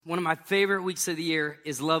One of my favorite weeks of the year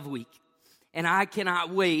is Love Week. And I cannot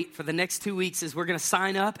wait for the next 2 weeks as we're going to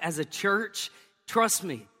sign up as a church. Trust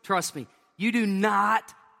me. You do not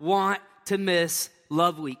want to miss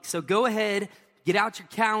Love Week. So go ahead, get out your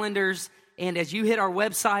calendars, and as you hit our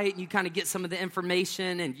website and you kind of get some of the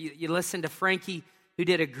information and you listen to Frankie, who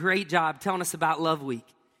did a great job telling us about Love Week.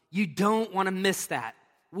 You don't want to miss that.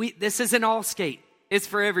 This isn't all skate. It's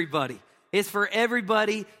for everybody. It's for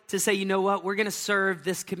everybody to say, you know what, we're going to serve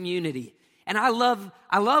this community. And I love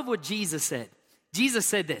what Jesus said. Jesus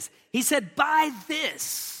said this. He said, by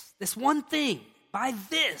this one thing, by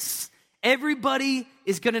this, everybody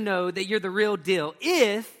is going to know that you're the real deal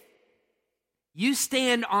if you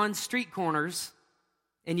stand on street corners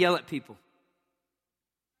and yell at people.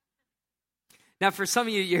 Now, for some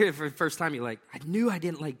of you, you're here for the first time, you're like, I knew I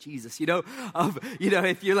didn't like Jesus,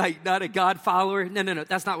 if you're like not a God follower. No,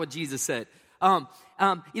 that's not what Jesus said.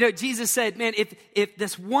 Jesus said, man, if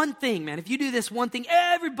this one thing, man, if you do this one thing,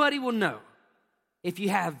 everybody will know if you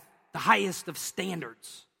have the highest of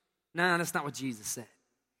standards. No, that's not what Jesus said.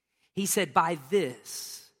 He said, by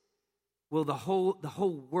this, will the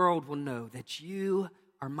whole world will know that you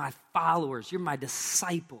are my followers. You're my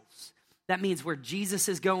disciples. That means where Jesus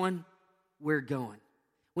is going, we're going.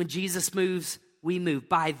 When Jesus moves, we move.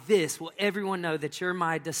 By this will everyone know that you're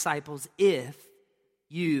my disciples if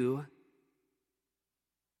you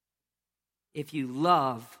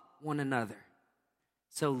love one another.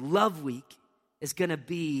 So Love Week is going to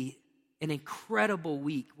be an incredible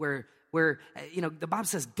week where the Bible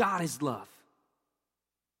says God is love.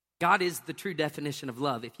 God is the true definition of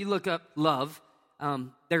love. If you look up love,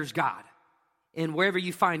 there's God. And wherever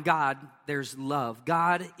you find God, there's love.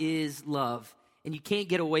 God is love. And you can't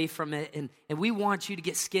get away from it. And we want you to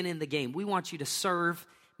get skin in the game. We want you to serve.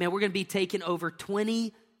 Man, we're going to be taking over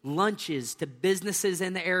 20 lunches to businesses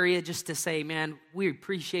in the area just to say, man, we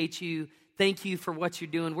appreciate you. Thank you for what you're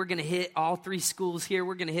doing. We're going to hit all 3 schools here.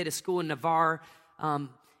 We're going to hit a school in Navarre.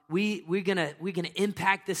 We're going to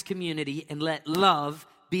impact this community and let love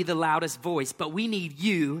be the loudest voice. But we need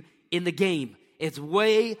you in the game. It's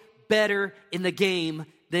way better in the game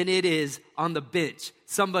than it is on the bench.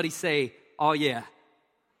 Somebody say, oh yeah.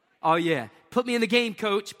 Oh yeah. Put me in the game,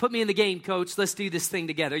 coach. Put me in the game, coach. Let's do this thing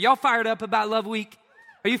together. Y'all fired up about Love Week?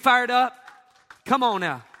 Are you fired up? Come on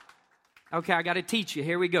now. Okay, I got to teach you.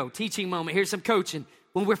 Here we go. Teaching moment. Here's some coaching.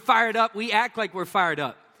 When we're fired up, we act like we're fired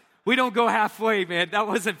up. We don't go halfway, man. That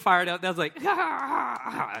wasn't fired up. That was like,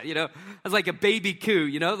 that was like a baby coo,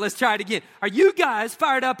 Let's try it again. Are you guys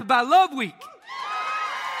fired up about Love Week?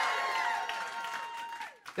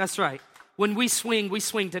 That's right. When we swing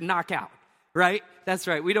to knock out, right? That's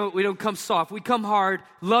right. We don't come soft. We come hard.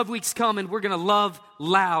 Love Week's coming. We're going to love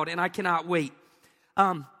loud, and I cannot wait.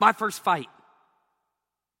 My first fight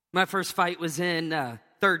was in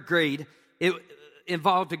 3rd grade. It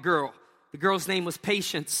involved a girl. The girl's name was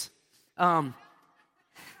Patience.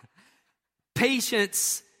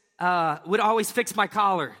 Patience would always fix my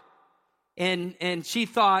collar. And she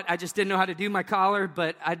thought I just didn't know how to do my collar,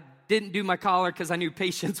 but I didn't do my collar because I knew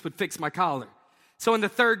Patience would fix my collar. So in the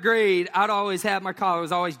 3rd grade, I'd always have my collar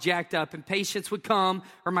was always jacked up, and Patience would come,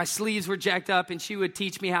 or my sleeves were jacked up, and she would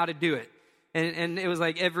teach me how to do it. And it was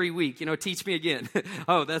like every week, teach me again.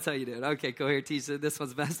 Oh, that's how you do it. Okay, go here, teach it. This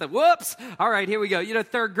one's messed up. Whoops. All right, here we go.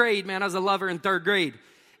 3rd grade, man, I was a lover in 3rd grade.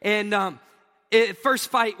 And first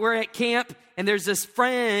fight, we're at camp, and there's this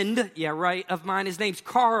friend, of mine. His name's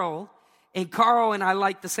Carl. And Carl and I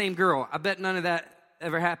like the same girl. I bet none of that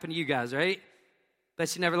ever happened to you guys, right?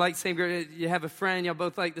 Bet you never liked the same girl. You have a friend, y'all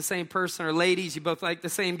both like the same person, or ladies, you both like the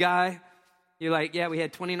same guy. You're like, yeah, we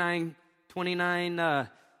had 29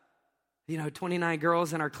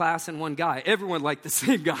 girls in our class and one guy. Everyone liked the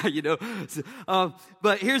same guy,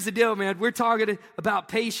 But here's the deal, man. We're talking about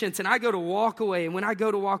Patience, and I go to walk away. And when I go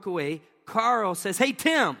to walk away, Carl says, hey,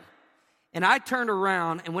 Tim. And I turned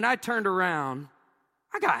around, and when I turned around,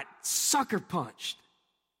 I got sucker punched.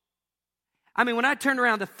 I mean, when I turned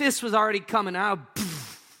around, the fist was already coming out.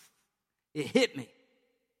 It hit me.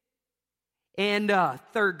 And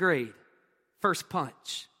 3rd grade, first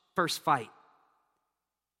punch, first fight.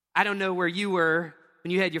 I don't know where you were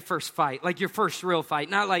when you had your first fight, like your first real fight.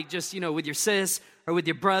 Not like just, with your sis or with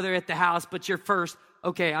your brother at the house, but your first,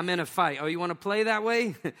 okay, I'm in a fight. Oh, you want to play that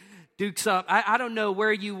way? Duke's up. I don't know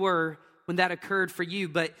where you were when that occurred for you,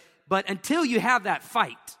 but until you have that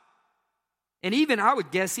fight, and even I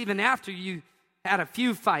would guess even after you had a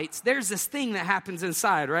few fights, there's this thing that happens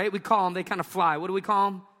inside, right? We call them, they kind of fly. What do we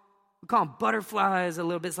call them? We call them butterflies a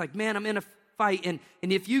little bit. It's like, man, I'm in a fight. And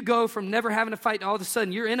if you go from never having a fight to all of a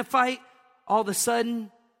sudden you're in a fight, all of a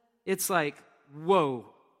sudden it's like, whoa.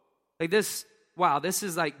 Like this wow, this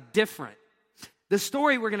is like different. The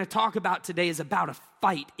story we're going to talk about today is about a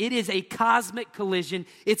fight. It is a cosmic collision.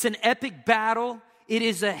 It's an epic battle. It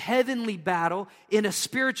is a heavenly battle in a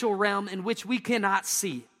spiritual realm in which we cannot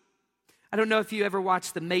see. I don't know if you ever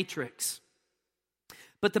watched The Matrix,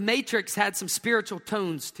 but The Matrix had some spiritual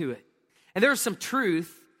tones to it. And there's some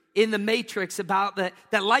truth in The Matrix about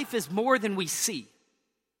that life is more than we see.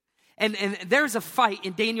 And there's a fight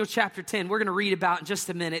in Daniel chapter 10 we're going to read about in just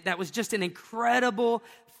a minute that was just an incredible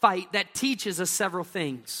fight that teaches us several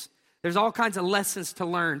things. There's all kinds of lessons to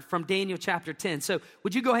learn from Daniel chapter 10. So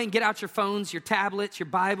would you go ahead and get out your phones, your tablets, your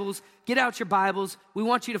Bibles. Get out your Bibles. We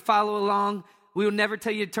want you to follow along. We will never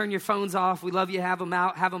tell you to turn your phones off. We love you to have them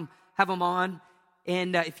out, have them on.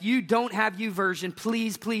 And if you don't have YouVersion,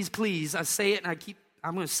 please, please, please, I say it and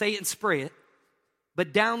I'm going to say it and spray it.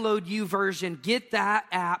 But download YouVersion. Get that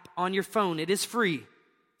app on your phone. It is free.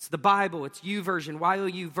 It's the Bible. It's YouVersion,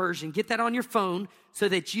 Y-O-U version. Get that on your phone so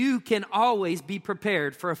that you can always be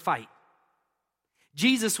prepared for a fight.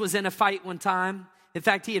 Jesus was in a fight one time. In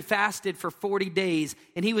fact, he had fasted for 40 days,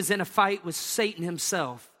 and he was in a fight with Satan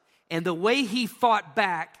himself. And the way he fought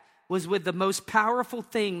back was with the most powerful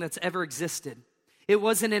thing that's ever existed. It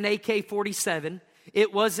wasn't an AK-47.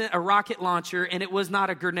 It wasn't a rocket launcher, and it was not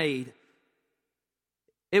a grenade.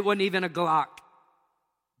 It wasn't even a Glock.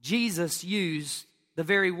 Jesus used the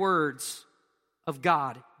very words of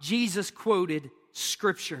God. Jesus quoted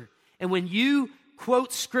Scripture. And when you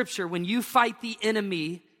quote Scripture, when you fight the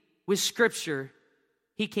enemy with Scripture,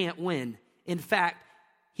 he can't win. In fact,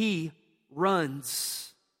 he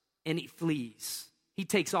runs and he flees. He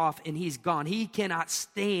takes off and he's gone. He cannot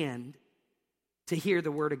stand to hear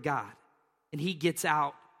the word of God. And he gets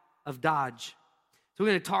out of Dodge. So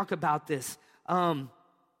we're going to talk about this.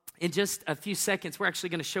 In just a few seconds, we're actually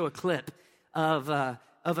going to show a clip of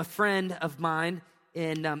a friend of mine,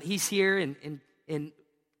 and he's here, and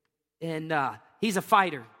he's a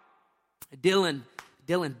fighter. Dylan,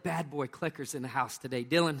 Bad Boy Clicker's in the house today.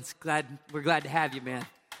 Dylan, we're glad to have you, man.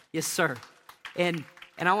 Yes, sir. And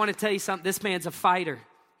I want to tell you something. This man's a fighter.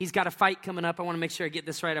 He's got a fight coming up. I want to make sure I get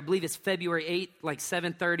this right. I believe it's February 8th, like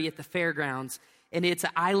 7:30 at the fairgrounds, and it's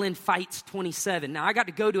Island Fights 27. Now, I got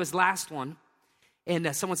to go to his last one.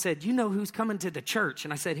 And someone said, "Do you know who's coming to the church?"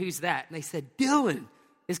 And I said, "Who's that?" And they said, "Dylan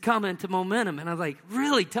is coming to Momentum." And I was like,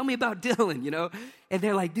 "Really? Tell me about Dylan, you know?" And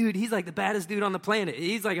they're like, "Dude, he's like the baddest dude on the planet.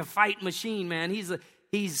 He's like a fight machine, man.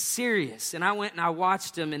 He's serious." And I went and I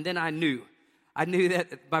watched him, and then I knew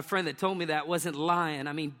that my friend that told me that wasn't lying.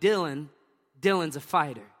 I mean, Dylan's a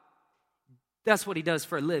fighter. That's what he does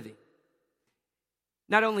for a living.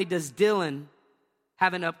 Not only does Dylan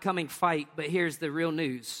have an upcoming fight, but here's the real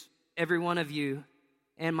news. Every one of you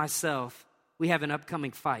and myself, we have an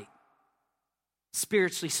upcoming fight.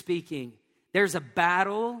 Spiritually speaking, there's a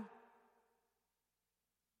battle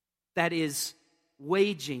that is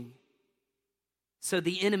waging so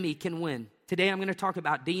the enemy can win. Today I'm going to talk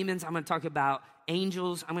about demons. I'm going to talk about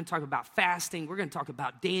angels. I'm going to talk about fasting. We're going to talk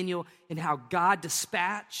about Daniel and how God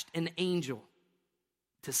dispatched an angel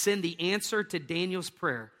to send the answer to Daniel's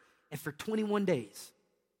prayer. And for 21 days,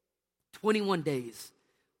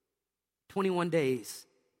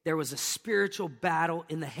 there was a spiritual battle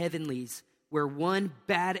in the heavenlies where one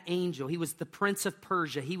bad angel, he was the prince of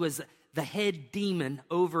Persia, he was the head demon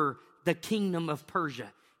over the kingdom of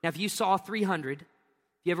Persia. Now, if you saw 300, if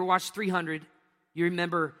you ever watched 300, you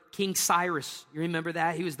remember King Cyrus. You remember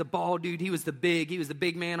that? He was the bald dude. He was the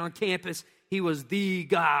big man on campus. He was the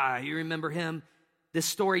guy. You remember him? This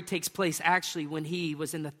story takes place actually when he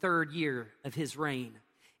was in the 3rd year of his reign.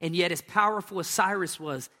 And yet, as powerful as Cyrus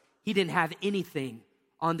was, he didn't have anything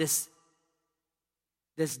on this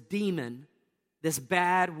demon, this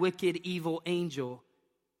bad, wicked, evil angel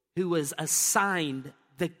who was assigned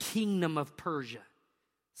the kingdom of Persia.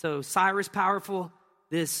 So Cyrus powerful,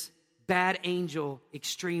 this bad angel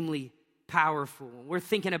extremely powerful. We're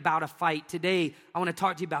thinking about a fight. Today, I want to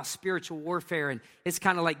talk to you about spiritual warfare, and it's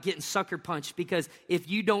kind of like getting sucker punched, because if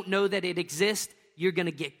you don't know that it exists, you're going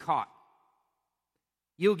to get caught.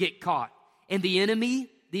 You'll get caught. And the enemy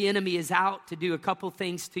is out to do a couple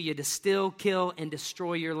things to you, to steal, kill, and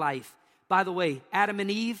destroy your life. By the way, Adam and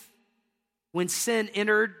Eve, when sin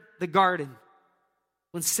entered the garden,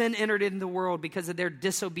 when sin entered into the world because of their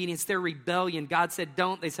disobedience, their rebellion, God said,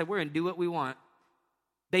 don't. They said, we're going to do what we want.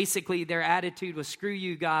 Basically, their attitude was, screw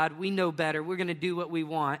you, God. We know better. We're going to do what we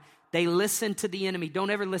want. They listened to the enemy. Don't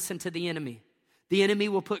ever listen to the enemy. The enemy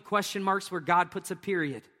will put question marks where God puts a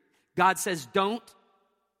period. God says, don't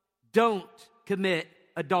commit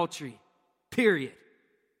adultery, period.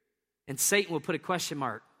 And Satan will put a question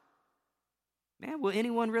mark. Man, will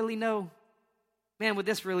anyone really know? Man, would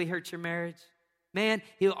this really hurt your marriage? man,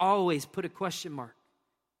 he'll always put a question mark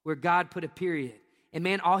where God put a period. And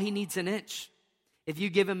man, all he needs is an inch. If you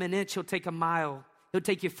give him an inch, he'll take a mile. He'll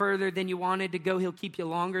take you further than you wanted to go. He'll keep you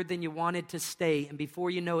longer than you wanted to stay. And before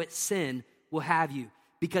you know it, sin will have you.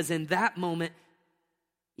 Because in that moment,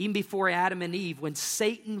 even before Adam and Eve, when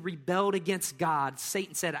Satan rebelled against God,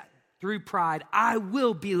 Satan said, through pride, I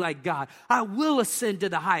will be like God. I will ascend to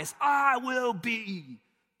the highest. I will be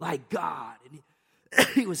like God. And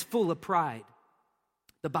he was full of pride.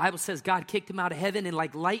 The Bible says God kicked him out of heaven, and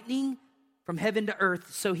like lightning from heaven to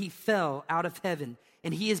earth, so he fell out of heaven.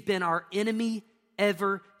 And he has been our enemy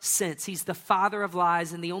ever since. He's the father of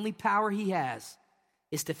lies, and the only power he has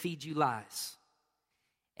is to feed you lies.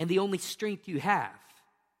 And the only strength you have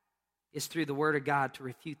is through the word of God to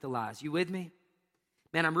refute the lies. You with me?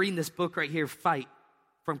 Man, I'm reading this book right here, Fight,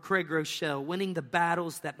 from Craig Rochelle, Winning the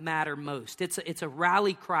Battles That Matter Most. It's a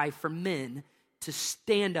rally cry for men to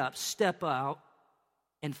stand up, step out,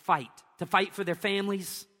 and fight. To fight for their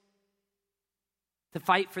families, to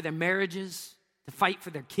fight for their marriages, to fight for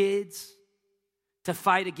their kids, to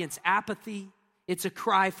fight against apathy. It's a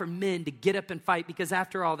cry for men to get up and fight, because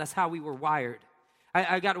after all, that's how we were wired.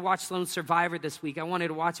 I got to watch Lone Survivor this week. I wanted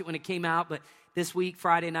to watch it when it came out, but this week,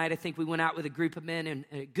 Friday night, I think we went out with a group of men, and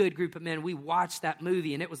a good group of men. We watched that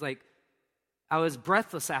movie, and it was like, I was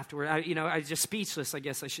breathless afterward. I was just speechless, I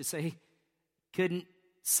guess I should say. Couldn't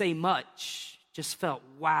say much. Just felt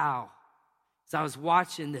wow as I was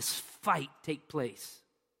watching this fight take place.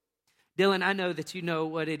 Dylan, I know that you know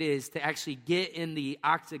what it is to actually get in the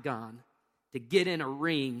octagon, to get in a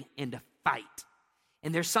ring, and to fight.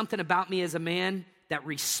 And there's something about me as a man that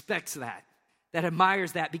respects that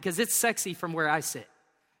admires that, because it's sexy from where I sit.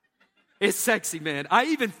 It's sexy, man. I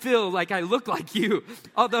even feel like I look like you,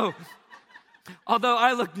 although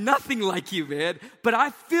I look nothing like you, man. But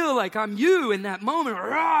I feel like I'm you in that moment.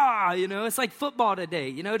 Rah, it's like football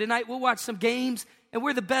today. Tonight we'll watch some games, and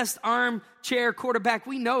we're the best armchair quarterback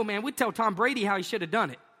we know, man. We tell Tom Brady how he should have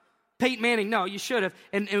done it. Peyton Manning, no, you should have.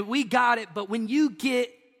 And we got it. But when you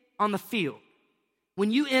get on the field, when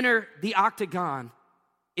you enter the octagon,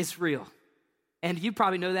 it's real. And you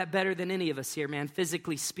probably know that better than any of us here, man,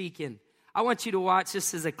 physically speaking. I want you to watch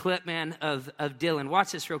this as a clip, man, of Dylan.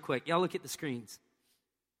 Watch this real quick. Y'all look at the screens.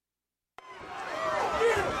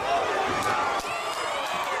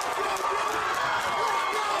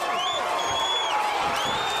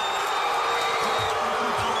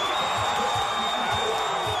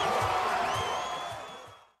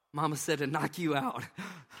 Mama said to knock you out.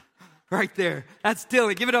 Right there. That's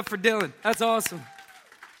Dylan. Give it up for Dylan. That's awesome.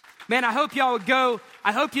 Man, I hope y'all would go.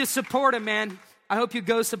 I hope you support him, man. I hope you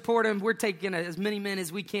go support him. We're taking as many men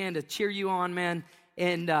as we can to cheer you on, man,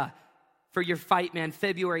 and for your fight, man,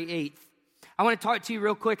 February 8th. I want to talk to you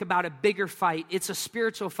real quick about a bigger fight. It's a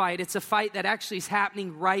spiritual fight. It's a fight that actually is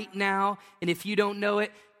happening right now. And if you don't know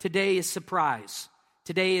it, today is surprise.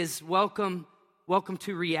 Today is welcome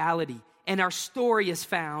to reality. And our story is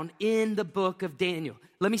found in the book of Daniel.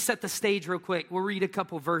 Let me set the stage real quick. We'll read a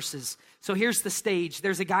couple verses. So here's the stage.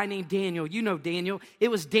 There's a guy named Daniel. You know Daniel.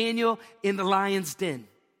 It was Daniel in the lion's den.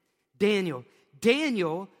 Daniel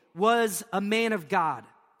was a man of God.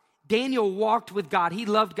 Daniel walked with God. He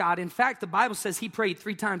loved God. In fact, the Bible says he prayed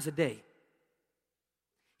 3 times a day.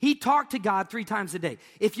 He talked to God 3 times a day.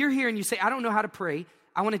 If you're here and you say, I don't know how to pray,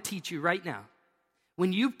 I want to teach you right now.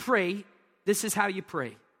 When you pray, this is how you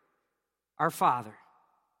pray. Our Father,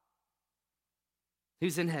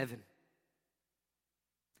 who's in heaven,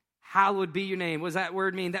 hallowed be your name. What does that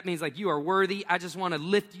word mean? That means like you are worthy. I just want to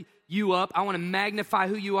lift you up. I want to magnify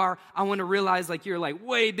who you are. I want to realize like you're like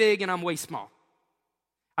way big and I'm way small.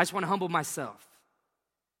 I just want to humble myself.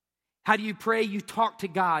 How do you pray? You talk to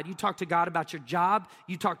God. You talk to God about your job.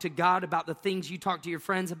 You talk to God about the things you talk to your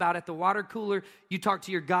friends about at the water cooler. You talk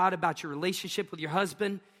to your God about your relationship with your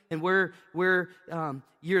husband and where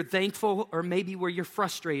you're thankful or maybe where you're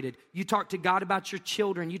frustrated. You talk to God about your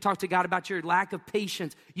children. You talk to God about your lack of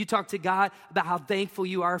patience. You talk to God about how thankful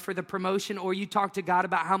you are for the promotion, or you talk to God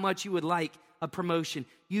about how much you would like a promotion.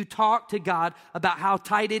 You talk to God about how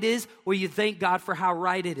tight it is, or you thank God for how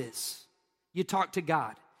right it is. You talk to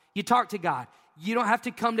God. You talk to God. You don't have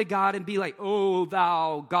to come to God and be like, oh,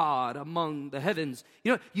 thou God among the heavens.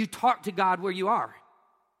 You talk to God where you are.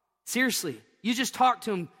 Seriously, you just talk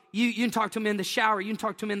to him. You can talk to him in the shower. You can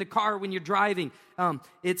talk to him in the car when you're driving.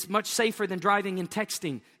 It's much safer than driving and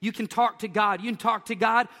texting. You can talk to God. You can talk to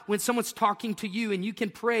God when someone's talking to you, and you can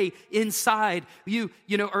pray inside.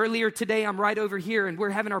 Earlier today, I'm right over here, and we're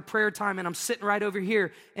having our prayer time, and I'm sitting right over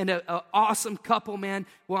here, and an awesome couple, man,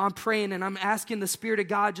 while I'm praying, and I'm asking the Spirit of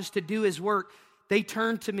God just to do his work. They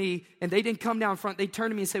turned to me, and they didn't come down front. They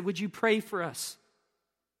turned to me and said, would you pray for us?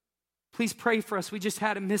 Please pray for us. We just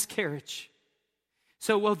had a miscarriage.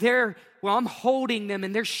 So while I'm holding them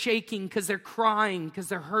and they're shaking because they're crying, because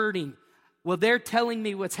they're hurting, while they're telling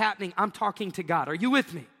me what's happening, I'm talking to God. Are you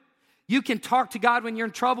with me? You can talk to God when you're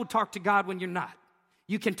in trouble, talk to God when you're not.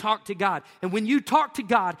 You can talk to God. And when you talk to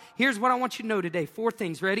God, here's what I want you to know today. 4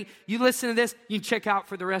 things. Ready? You listen to this, you can check out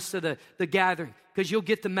for the rest of the gathering because you'll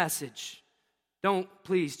get the message. Don't,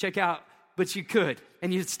 please, check out, but you could,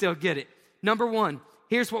 and you'd still get it. Number 1,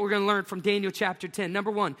 here's what we're going to learn from Daniel chapter 10. Number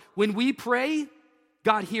 1, when we pray,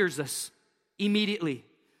 God hears us immediately.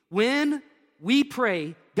 When we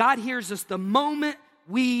pray, God hears us the moment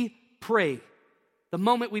we pray. The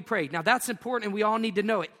moment we pray. Now that's important and we all need to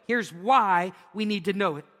know it. Here's why we need to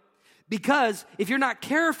know it. Because if you're not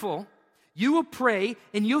careful, you will pray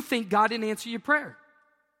and you'll think God didn't answer your prayer.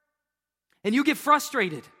 And you get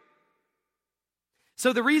frustrated.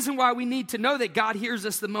 So the reason why we need to know that God hears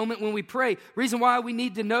us the moment when we pray, reason why we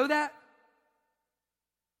need to know that,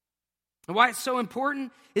 and why it's so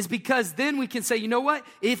important is because then we can say, you know what?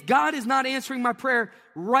 If God is not answering my prayer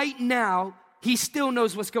right now, He still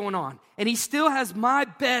knows what's going on. And He still has my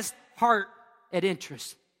best heart at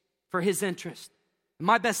interest, for His interest.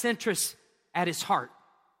 My best interest at His heart.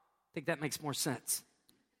 I think that makes more sense.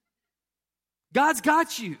 God's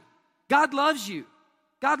got you. God loves you.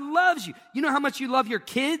 God loves you. You know how much you love your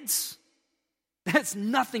kids? That's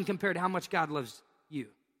nothing compared to how much God loves you.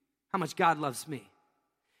 How much God loves me.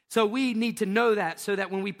 So we need to know that so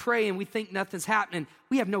that when we pray and we think nothing's happening,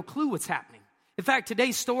 we have no clue what's happening. In fact,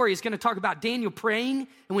 today's story is going to talk about Daniel praying.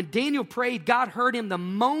 And when Daniel prayed, God heard him the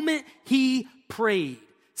moment he prayed.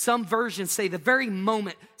 Some versions say the very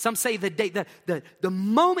moment. Some say the day, the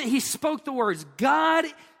moment he spoke the words, God,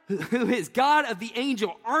 who is God of the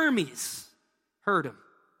angel armies, heard him.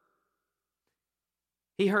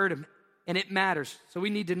 He heard him, and it matters. So we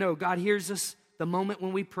need to know God hears us the moment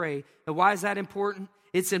when we pray. And why is that important?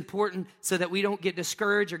 It's important so that we don't get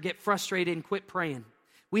discouraged or get frustrated and quit praying.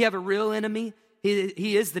 We have a real enemy.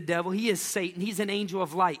 He is the devil. He is Satan. He's an angel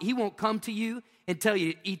of light. He won't come to you and tell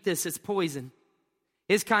you, eat this, it's poison.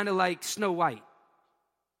 It's kind of like Snow White.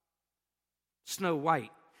 Snow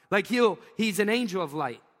White. Like he's an angel of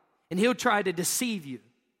light, and he'll try to deceive you.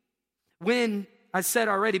 When, I said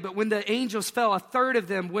already, but when the angels fell, 1/3 of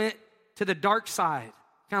them went to the dark side,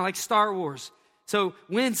 kind of like Star Wars. So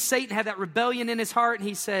when Satan had that rebellion in his heart and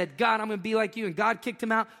he said, God, I'm going to be like you, and God kicked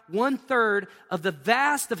him out, 1/3 of the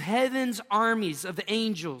vast of heaven's armies of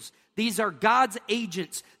angels, these are God's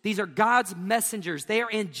agents. These are God's messengers. They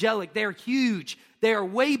are angelic. They are huge. They are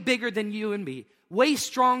way bigger than you and me, way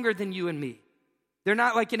stronger than you and me. They're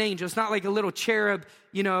not like an angel. It's not like a little cherub,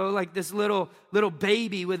 like this little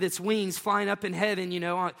baby with its wings flying up in heaven,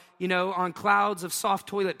 on clouds of soft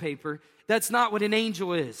toilet paper. That's not what an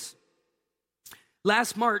angel is.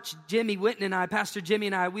 Last March, Pastor Jimmy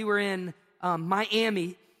and I, we were in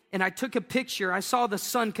Miami, and I took a picture. I saw the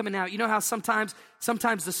sun coming out. You know how sometimes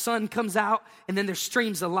the sun comes out, and then there's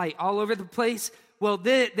streams of light all over the place? Well,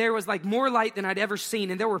 there was like more light than I'd ever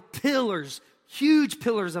seen, and there were pillars, huge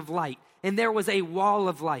pillars of light, and there was a wall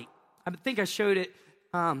of light. I think I showed it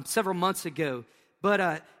several months ago,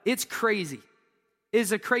 but it's crazy.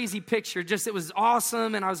 It's a crazy picture. It was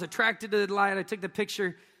awesome, and I was attracted to the light. I took the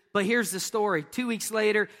picture. But here's the story. 2 weeks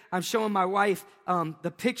later, I'm showing my wife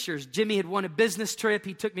the pictures. Jimmy had won a business trip.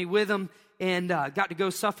 He took me with him and got to go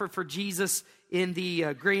suffer for Jesus in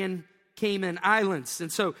the Grand Cayman Islands.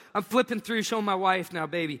 And so I'm flipping through, showing my wife, now,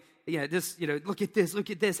 baby, look at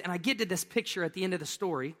this. And I get to this picture at the end of the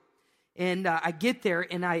story. And I get there,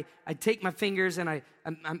 and I take my fingers, and I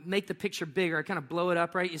make the picture bigger. I kind of blow it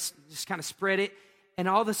up, right? Just kind of spread it. And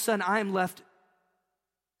all of a sudden, I am left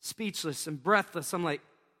speechless and breathless. I'm like,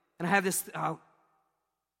 and I have this, and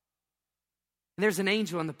there's an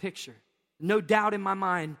angel in the picture. No doubt in my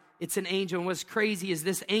mind, it's an angel. And what's crazy is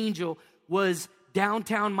this angel was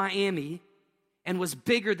downtown Miami and was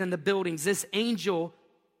bigger than the buildings. This angel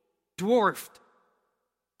dwarfed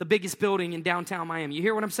the biggest building in downtown Miami. You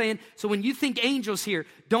hear what I'm saying? So when you think angels here,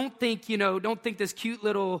 don't think this cute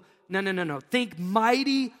little, no. Think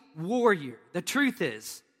mighty warrior. The truth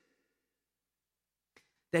is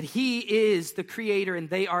that He is the creator and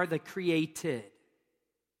they are the created.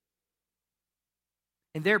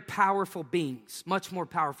 And they're powerful beings, much more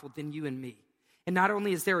powerful than you and me. And not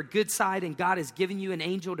only is there a good side and God has given you an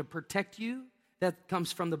angel to protect you, that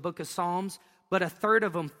comes from the book of Psalms, but 1/3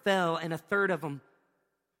 of them fell, and 1/3 of them,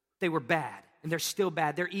 they were bad. And they're still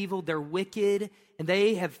bad. They're evil, they're wicked, and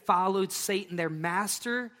they have followed Satan, their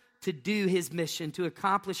master, to do his mission, to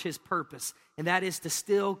accomplish his purpose. And that is to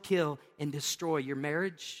steal, kill, and destroy your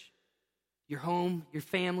marriage, your home, your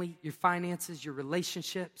family, your finances, your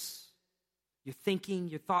relationships. your thinking,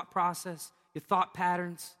 your thought process, your thought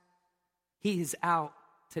patterns. He is out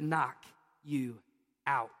to knock you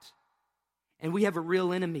out. And we have a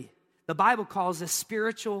real enemy. The Bible calls this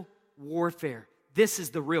spiritual warfare. This is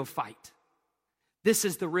the real fight. This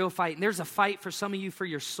is the real fight. And there's a fight for some of you for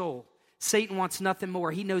your soul. Satan wants nothing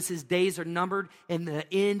more. He knows his days are numbered and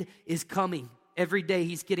the end is coming. Every day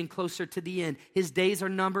he's getting closer to the end. His days are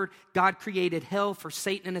numbered. God created hell for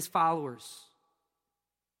Satan and his followers.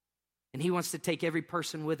 And he wants to take every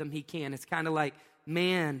person with him he can. It's kind of like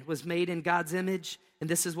man was made in God's image, and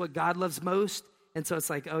this is what God loves most. And so it's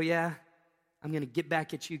like, oh yeah, I'm going to get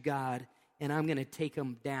back at you, God, and I'm going to take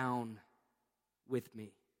them down with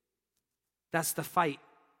me. That's the fight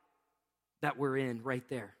that we're in right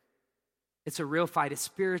there. It's a real fight. It's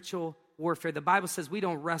spiritual warfare. The Bible says we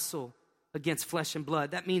don't wrestle against flesh and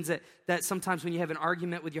blood. That means that sometimes when you have an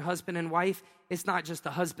argument with your husband and wife, it's not just a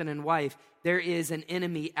husband and wife. There is an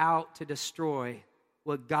enemy out to destroy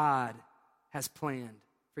what God has planned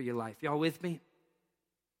for your life. Y'all with me?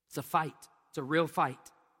 It's a fight. It's a real fight.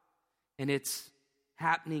 And it's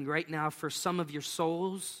happening right now for some of your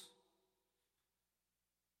souls.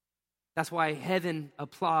 That's why heaven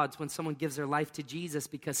applauds when someone gives their life to Jesus,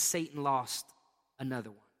 because Satan lost another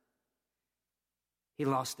one. He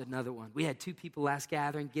lost another one. We had 2 people last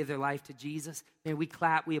gathering give their life to Jesus. Man, we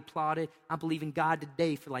clapped, we applauded. I'm believing God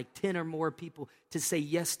today for like 10 or more people to say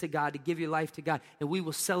yes to God, to give your life to God. And we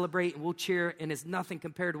will celebrate and we'll cheer, and it's nothing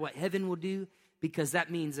compared to what heaven will do, because that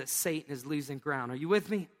means that Satan is losing ground. Are you with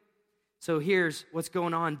me? So here's what's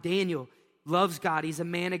going on. Daniel loves God. He's a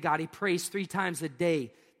man of God. He prays 3 times a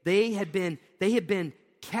day. They had been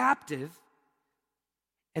captive,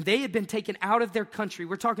 and they had been taken out of their country.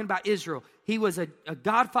 We're talking about Israel. He was a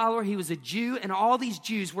God follower. He was a Jew, and all these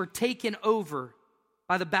Jews were taken over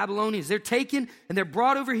by the Babylonians. They're taken, and they're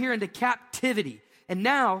brought over here into captivity. And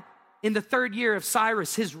now, in the 3rd year of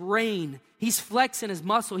Cyrus, his reign, he's flexing his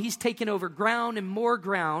muscle. He's taken over ground and more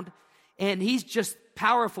ground, and he's just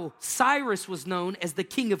powerful. Cyrus was known as the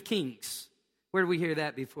King of Kings. Where did we hear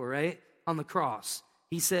that before, right? On the cross.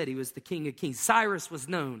 He said he was the King of Kings. Cyrus was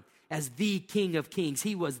known as the King of Kings.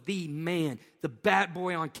 He was the man, the bad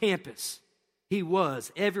boy on campus. He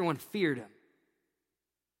was. Everyone feared him.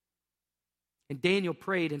 And Daniel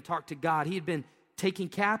prayed and talked to God. He had been taken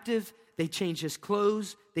captive. They changed his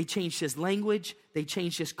clothes. They changed his language. They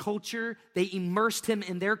changed his culture. They immersed him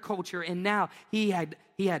in their culture. And now he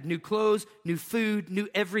had new clothes, new food, new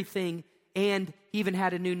everything, and he even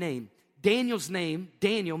had a new name. Daniel's name,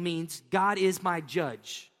 Daniel, means God is my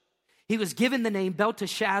judge. He was given the name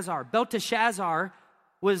Belteshazzar. Belteshazzar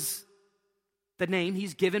was the name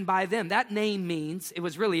he's given by them. That name means, it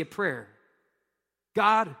was really a prayer.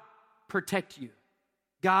 God, protect you.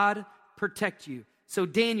 God, protect you. So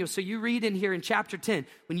Daniel, so you read in here in chapter 10,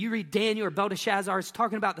 when you read Daniel or Belteshazzar, it's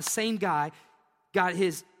talking about the same guy, got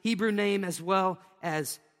his Hebrew name as well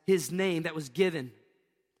as his name that was given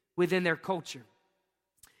within their culture.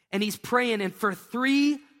 And he's praying, and for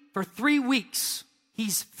three weeks,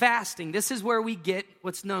 he's fasting. This is where we get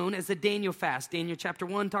what's known as the Daniel fast. Daniel chapter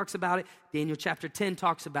 1 talks about it. Daniel chapter 10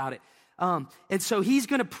 talks about it. And so he's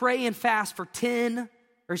going to pray and fast for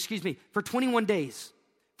 21 days.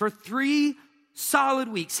 For 3 solid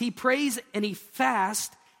weeks, he prays and he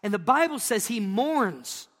fasts, and the Bible says he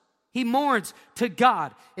mourns. He mourns to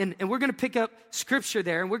God. And we're going to pick up scripture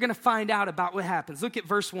there, and we're going to find out about what happens. Look at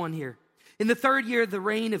verse 1 here. In the 3rd year of the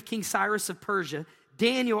reign of King Cyrus of Persia,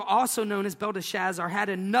 Daniel, also known as Belteshazzar, had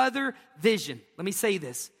another vision. Let me say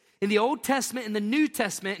this. In the Old Testament, in the New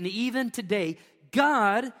Testament, and even today,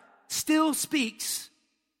 God still speaks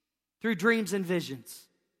through dreams and visions.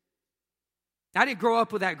 I didn't grow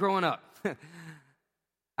up with that growing up.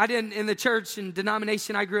 I didn't, in the church and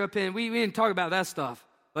denomination I grew up in, we didn't talk about that stuff.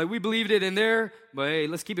 Like, we believed it in there, but hey,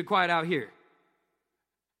 let's keep it quiet out here.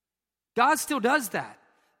 God still does that.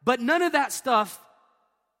 But none of that stuff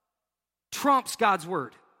trumps God's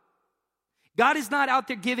word. God is not out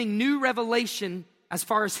there giving new revelation as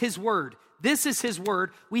far as his word. This is his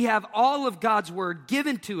word. We have all of God's word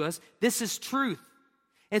given to us. This is truth.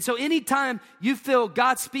 And so anytime you feel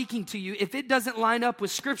God speaking to you, if it doesn't line up with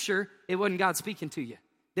scripture, it wasn't God speaking to you.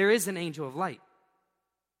 There is an angel of light.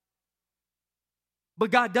 But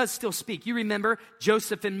God does still speak. You remember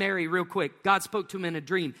Joseph and Mary real quick. God spoke to him in a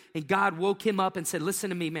dream, and God woke him up and said, listen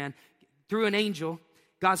to me, man. Through an angel,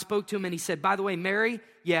 God spoke to him, and he said, by the way, Mary,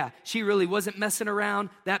 yeah, she really wasn't messing around.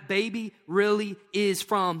 That baby really is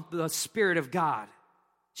from the Spirit of God.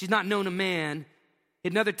 She's not known a man.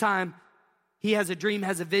 Another time, he has a dream,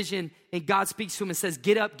 has a vision, and God speaks to him and says,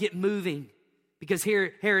 get up, get moving, because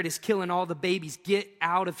Herod is killing all the babies. Get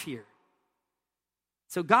out of here.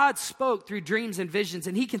 So God spoke through dreams and visions,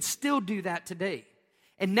 and he can still do that today.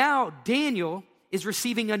 And now Daniel is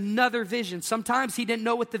receiving another vision. Sometimes he didn't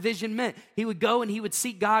know what the vision meant. He would go and he would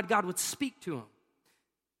seek God. God would speak to him.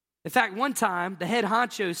 In fact, one time, the head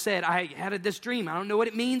honcho said, I had this dream. I don't know what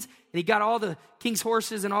it means. And he got all the king's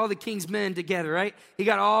horses and all the king's men together, right? He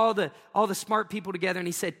got all the smart people together, and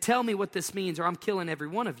he said, tell me what this means, or I'm killing every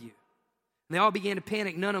one of you. And they all began to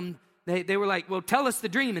panic. None of them, they were like, well, tell us the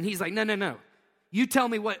dream. And he's like, no. You tell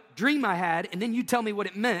me what dream I had, and then you tell me what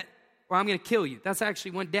it meant, or I'm going to kill you. That's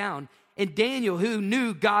actually went down. And Daniel, who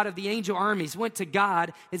knew God of the angel armies, went to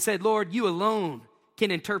God and said, Lord, you alone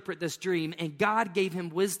can interpret this dream. And God gave him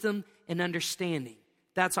wisdom and understanding.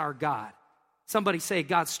 That's our God. Somebody say,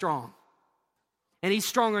 God's strong. And he's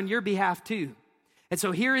strong on your behalf too. And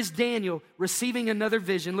so here is Daniel receiving another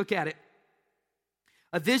vision. Look at it.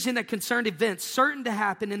 A vision that concerned events certain to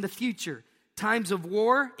happen in the future, times of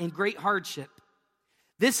war and great hardship.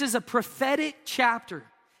 This is a prophetic chapter.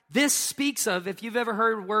 This speaks of, if you've ever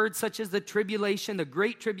heard words such as the tribulation, the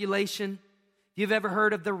great tribulation, if you've ever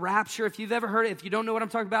heard of the rapture, if you don't know what I'm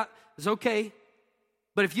talking about, it's okay.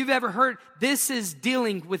 But if you've ever heard, this is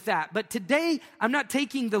dealing with that. But today, I'm not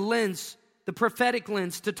taking the lens, the prophetic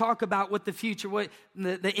lens, to talk about what the future, what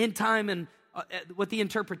the end time and what the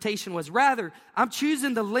interpretation was. Rather, I'm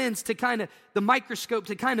choosing the lens to the microscope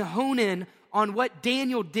to kind of hone in on what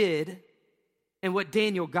Daniel did and what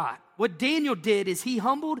Daniel got. What Daniel did is he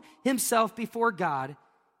humbled himself before God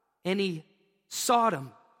and he sought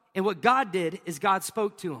him. And what God did is God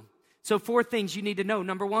spoke to him. So 4 things you need to know.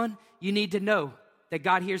 Number 1, you need to know that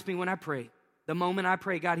God hears me when I pray. The moment I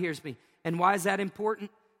pray, God hears me. And why is that important?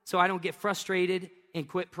 So I don't get frustrated and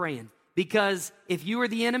quit praying. Because if you were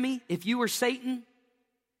the enemy, if you were Satan,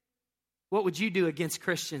 what would you do against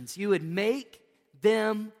Christians? You would make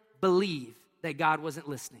them believe that God wasn't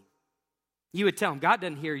listening. You would tell them, God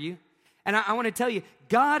doesn't hear you. And I want to tell you,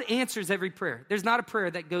 God answers every prayer. There's not a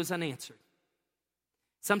prayer that goes unanswered.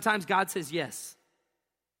 Sometimes God says yes.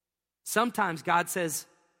 Sometimes God says,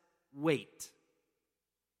 wait.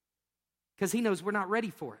 Because he knows we're not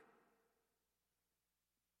ready for it.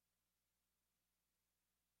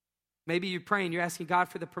 Maybe you're praying, you're asking God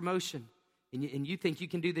for the promotion, and you think you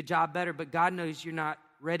can do the job better, but God knows you're not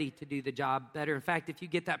ready to do the job better. In fact, if you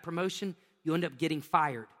get that promotion, you end up getting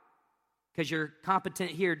fired. Because you're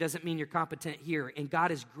competent here doesn't mean you're competent here. And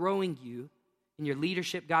God is growing you in your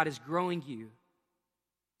leadership. God is growing you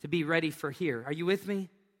to be ready for here. Are you with me?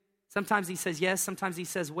 Sometimes he says yes. Sometimes he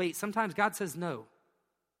says wait. Sometimes God says no.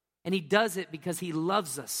 And he does it because he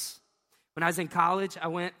loves us. When I was in college,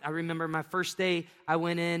 I remember my first day, I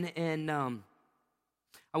went in and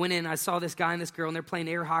I saw this guy and this girl, and they're playing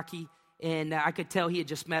air hockey. And I could tell he had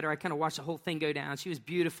just met her. I kind of watched the whole thing go down. She was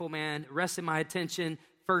beautiful, man. Arrested my attention.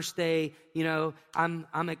 First day, I'm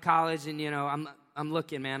at college, and I'm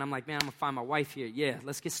looking, man. I'm like, man, I'm gonna find my wife here. Yeah,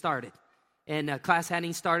 let's get started. And class hadn't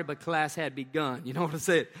even started, but class had begun. You know what I'm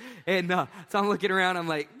saying? And so I'm looking around. I'm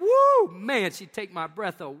like, woo, man, she'd take my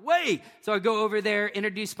breath away. So I go over there,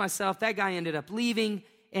 introduce myself. That guy ended up leaving,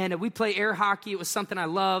 and we play air hockey. It was something I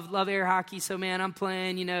love air hockey. So man, I'm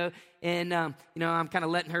playing, and I'm kind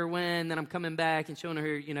of letting her win. Then I'm coming back and showing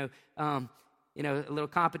her, a little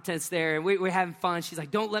competence there. And we're having fun. She's like,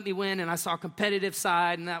 don't let me win. And I saw a competitive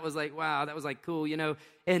side, and that was like, wow, that was like cool,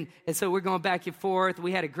 And so we're going back and forth.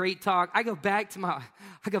 We had a great talk. I go back to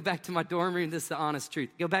my dorm room. This is the honest truth.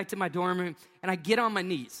 Go back to my dorm room, and I get on my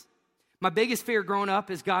knees. My biggest fear growing up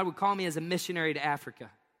is God would call me as a missionary to Africa.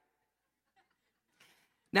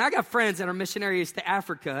 Now, I got friends that are missionaries to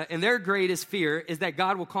Africa, and their greatest fear is that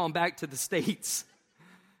God will call them back to the States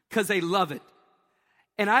because they love it.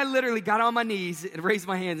 And I literally got on my knees and raised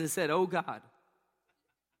my hands and said, oh, God,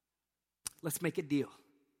 let's make a deal.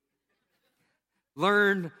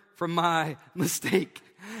 Learn from my mistake.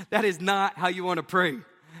 That is not how you want to pray.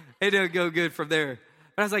 It didn't go good from there.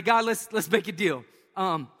 But I was like, God, let's make a deal.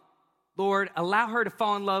 Lord, allow her to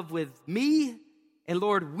fall in love with me, and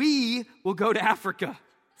Lord, we will go to Africa.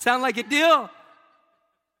 Sound like a deal?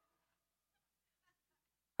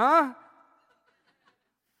 Huh?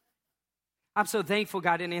 I'm so thankful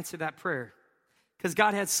God didn't answer that prayer, because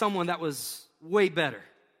God had someone that was way better,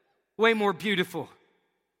 way more beautiful.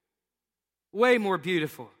 Way more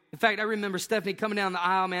beautiful. In fact, I remember Stephanie coming down the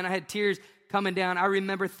aisle, man. I had tears coming down. I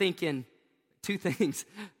remember thinking 2 things.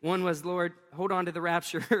 One was, Lord, hold on to the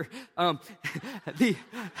rapture.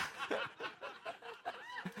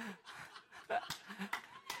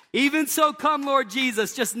 Even so come, Lord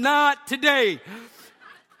Jesus, just not today.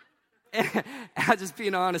 I'm just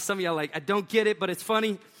being honest. Some of y'all are like, I don't get it, but it's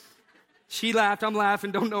funny. She laughed, I'm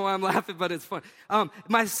laughing, don't know why I'm laughing, but it's fun.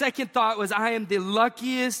 My second thought was, I am the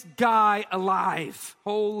luckiest guy alive.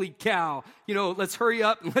 Holy cow. Let's hurry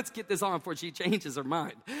up and let's get this on before she changes her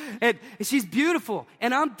mind. And she's beautiful.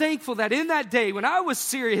 And I'm thankful that in that day, when I was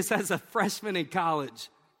serious as a freshman in college,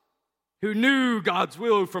 who knew God's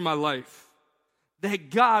will for my life, that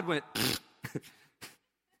God went,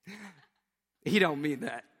 he don't mean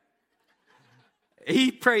that.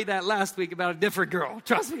 He prayed that last week about a different girl.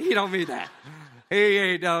 Trust me, he don't mean that.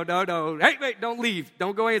 Hey, no. Hey, wait, don't leave.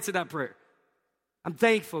 Don't go answer that prayer. I'm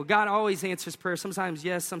thankful. God always answers prayer. Sometimes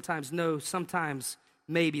yes, sometimes no, sometimes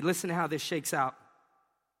maybe. Listen to how this shakes out.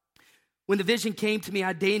 When the vision came to me,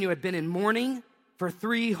 Daniel had been in mourning for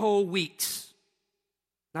 3 whole weeks.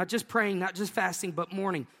 Not just praying, not just fasting, but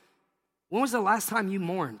mourning. When was the last time you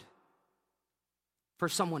mourned for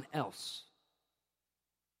someone else?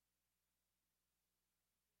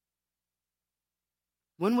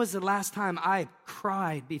 When was the last time I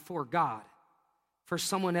cried before God for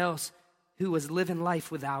someone else who was living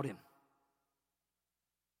life without him?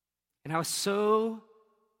 And I was so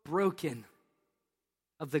broken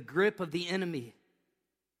of the grip of the enemy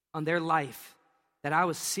on their life that I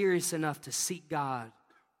was serious enough to seek God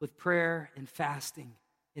with prayer and fasting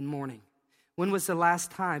and mourning. When was the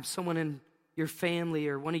last time someone in your family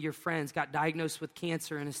or one of your friends got diagnosed with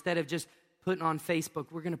cancer, and instead of just putting on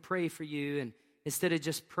Facebook, we're going to pray for you, and instead of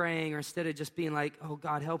just praying or instead of just being like, oh,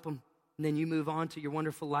 God, help them, and then you move on to your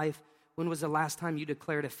wonderful life, when was the last time you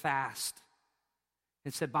declared a fast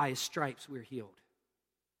and said, by his stripes we're healed?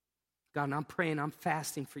 God, and I'm praying, I'm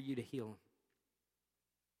fasting for you to heal them.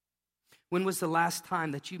 When was the last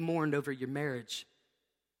time that you mourned over your marriage?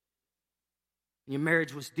 Your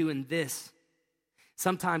marriage was doing this.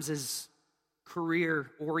 Sometimes as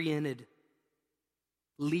career-oriented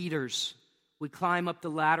leaders, we climb up the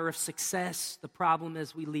ladder of success. The problem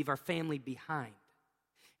is we leave our family behind.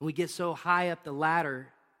 And we get so high up the ladder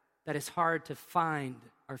that it's hard to find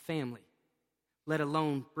our family, let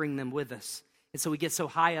alone bring them with us. And so we get so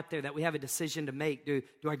high up there that we have a decision to make. Do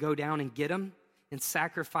I go down and get them and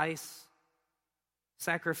sacrifice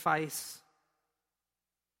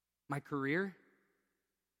my career,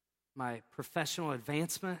 my professional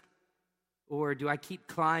advancement, or do I keep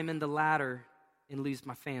climbing the ladder and lose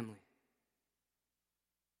my family?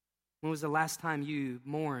 When was the last time you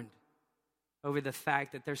mourned over the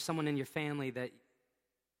fact that there's someone in your family that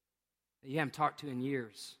you haven't talked to in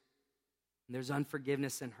years? And there's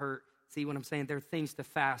unforgiveness and hurt. See what I'm saying? There are things to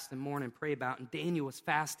fast and mourn and pray about. And Daniel was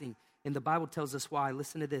fasting, and the Bible tells us why.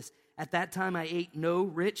 Listen to this. At that time I ate no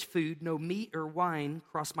rich food, no meat or wine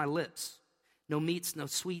crossed my lips. No meats, no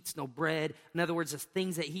sweets, no bread. In other words, the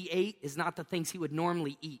things that he ate is not the things he would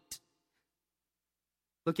normally eat.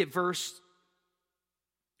 Look at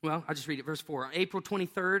I'll just read it, verse 4. On April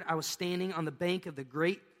 23rd, I was standing on the bank of the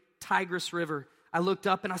great Tigris River. I looked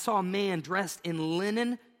up and I saw a man dressed in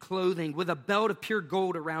linen clothing with a belt of pure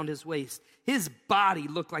gold around his waist. His body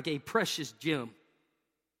looked like a precious gem.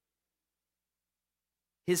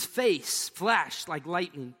 His face flashed like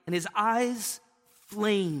lightning, and his eyes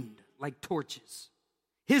flamed like torches.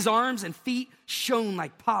 His arms and feet shone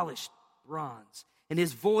like polished bronze, and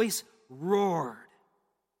his voice roared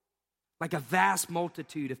like a vast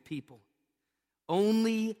multitude of people.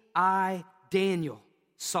 Only I, Daniel,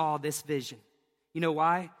 saw this vision. You know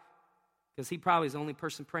why? Because he probably is the only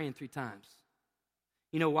person praying 3 times.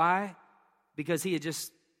 You know why? Because he had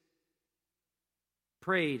just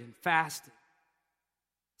prayed and fasted,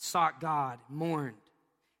 sought God, mourned.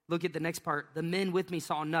 Look at the next part. The men with me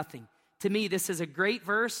saw nothing. To me, this is a great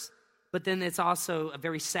verse, but then it's also a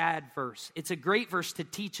very sad verse. It's a great verse to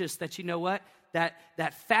teach us that, you know what?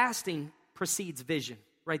 That fasting precedes vision.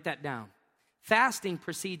 Write that down. Fasting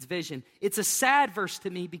precedes vision. It's a sad verse to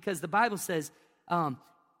me because the Bible says,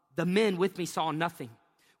 the men with me saw nothing.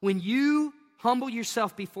 When you humble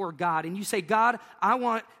yourself before God and you say, God, I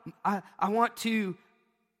want to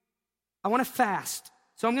fast.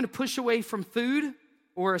 So I'm going to push away from food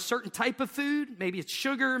or a certain type of food. Maybe it's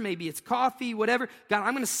sugar, maybe it's coffee, whatever. God,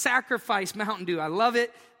 I'm going to sacrifice Mountain Dew. I love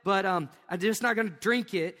it, but I'm just not going to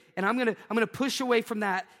drink it. And I'm going to push away from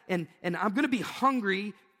that, and I'm going to be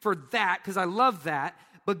hungry for that because I love that.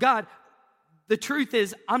 But God, the truth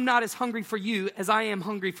is, I'm not as hungry for you as I am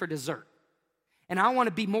hungry for dessert. And I want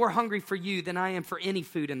to be more hungry for you than I am for any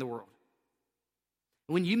food in the world.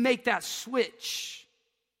 When you make that switch,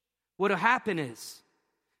 what will happen is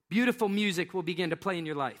beautiful music will begin to play in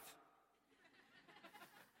your life.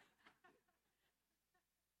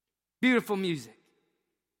 Beautiful music.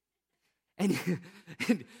 And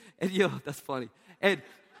that's funny. And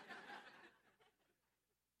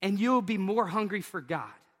you'll be more hungry for God.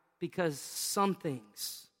 because some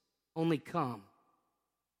things only come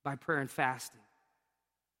by prayer and fasting.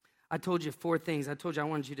 I told you 4 things. I told you I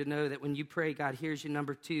wanted you to know that when you pray, God hears you.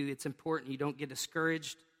 Number 2, it's important you don't get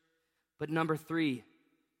discouraged. But number three,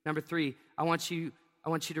 I want you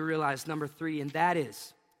to realize number 3, and that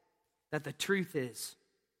is that the truth is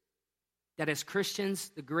that as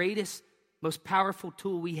Christians, the greatest, most powerful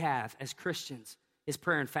tool we have as Christians is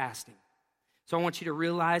prayer and fasting. So I want you to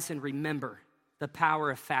realize and remember the power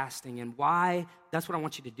of fasting and why. That's what I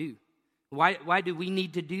want you to do. Why do we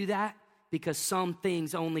need to do that? Because some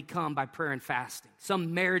things only come by prayer and fasting.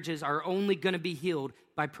 Some marriages are only going to be healed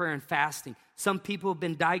by prayer and fasting. Some people who have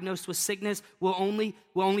been diagnosed with sickness will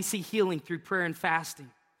only see healing through prayer and fasting.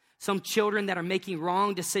 Some children that are making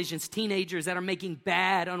wrong decisions, teenagers that are making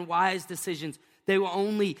bad, unwise decisions, they will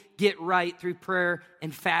only get right through prayer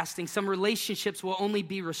and fasting. Some relationships will only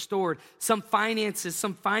be restored. Some finances,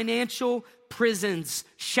 some financial prisons,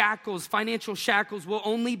 financial shackles will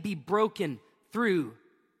only be broken through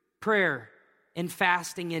prayer and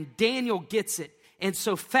fasting. And Daniel gets it. And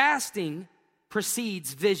so fasting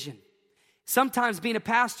precedes vision. Sometimes being a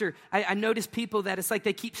pastor, I notice people that it's like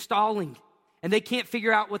they keep stalling and they can't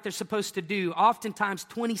figure out what they're supposed to do. Oftentimes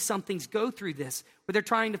 20-somethings go through this where they're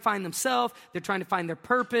trying to find themselves, they're trying to find their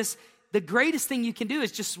purpose. The greatest thing you can do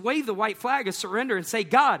is just wave the white flag of surrender and say,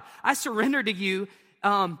 God, I surrender to you.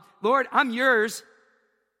 Lord, I'm yours.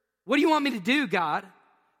 What do you want me to do, God?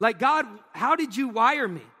 Like, God, how did you wire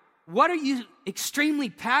me? What are you extremely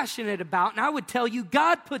passionate about? And I would tell you,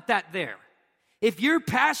 God put that there. If you're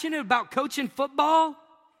passionate about coaching football,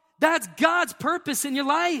 that's God's purpose in your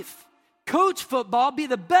life. Coach football, be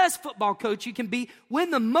the best football coach you can be,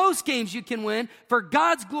 win the most games you can win for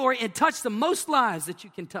God's glory, and touch the most lives that you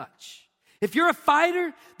can touch. If you're a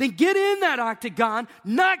fighter, then get in that octagon,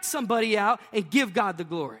 knock somebody out, and give God the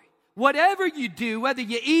glory. Whatever you do, whether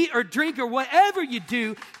you eat or drink or whatever you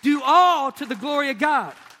do all to the glory of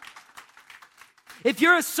God. If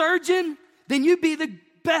you're a surgeon, then you be the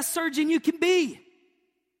best surgeon you can be.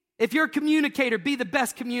 If you're a communicator, be the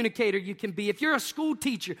best communicator you can be. If you're a school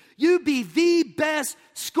teacher, you be the best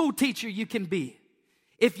school teacher you can be.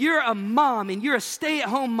 If you're a mom and you're a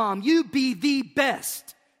stay-at-home mom, you be the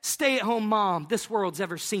best stay-at-home mom this world's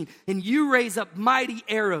ever seen. And you raise up mighty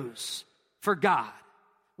arrows for God.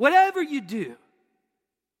 Whatever you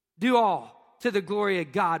do all to the glory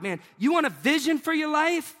of God. Man, you want a vision for your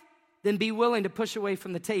life? Then be willing to push away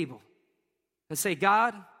from the table and say,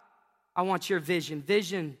 God, I want your vision.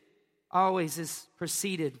 Vision always is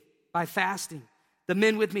preceded by fasting. The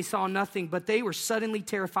men with me saw nothing, but they were suddenly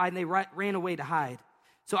terrified and they ran away to hide.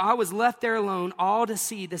 So I was left there alone, all to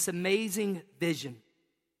see this amazing vision.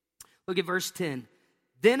 Look at verse 10.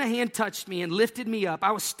 Then a hand touched me and lifted me up.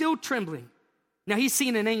 I was still trembling. Now he's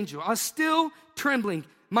seen an angel. I was still trembling,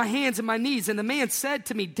 my hands and my knees. And the man said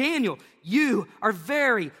to me, Daniel, you are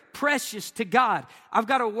very precious to God. I've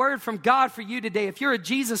got a word from God for you today. If you're a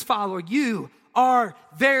Jesus follower, you are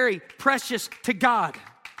very precious to God.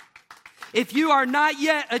 If you are not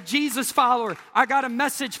yet a Jesus follower, I got a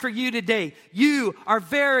message for you today. You are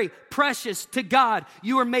very precious to God.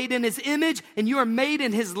 You are made in his image and you are made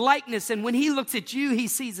in his likeness. And when he looks at you, he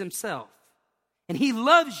sees himself. And he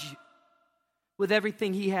loves you with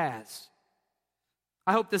everything he has.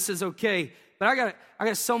 I hope this is okay. But I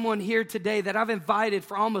got someone here today that I've invited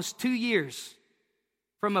for almost 2 years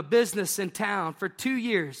from a business in town for 2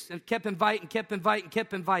 years, and kept inviting.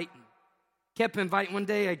 One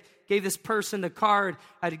day I gave this person the card,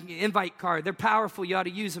 an invite card. They're powerful. You ought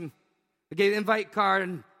to use them. I gave an invite card,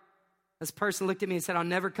 and this person looked at me and said, I'll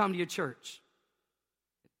never come to your church.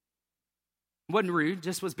 It wasn't rude,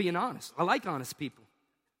 just was being honest. I like honest people.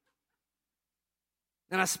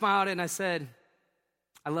 And I smiled and I said,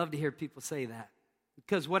 I love to hear people say that.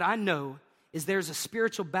 Because what I know is there's a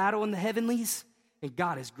spiritual battle in the heavenlies, and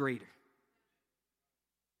God is greater.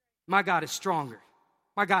 My God is stronger.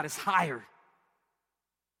 My God is higher.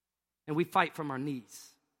 And we fight from our knees.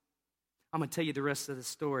 I'm going to tell you the rest of the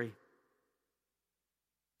story.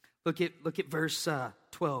 Look at verse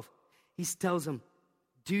 12. He tells them,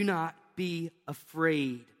 do not be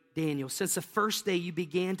afraid, Daniel. Since the first day you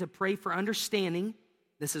began to pray for understanding,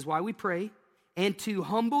 this is why we pray, and to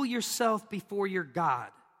humble yourself before your God.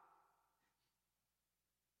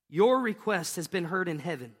 Your request has been heard in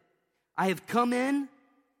heaven. I have come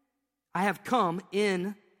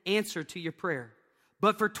in answer to your prayer.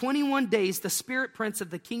 But for 21 days, the spirit prince of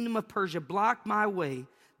the kingdom of Persia blocked my way.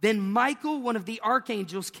 Then Michael, one of the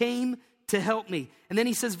archangels, came to help me. And then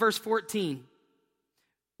he says, verse 14.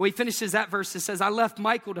 Well, he finishes that verse. It says, I left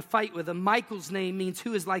Michael to fight with him. Michael's name means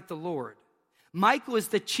who is like the Lord. Michael is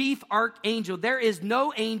the chief archangel. There is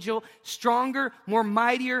no angel stronger, more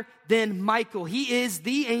mightier than Michael. He is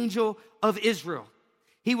the angel of Israel.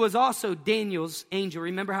 He was also Daniel's angel.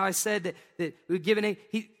 Remember how I said that we were given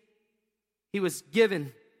he was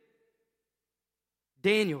given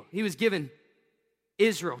Daniel. He was given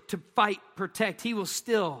Israel to fight, protect. He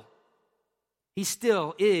still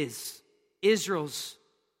is Israel's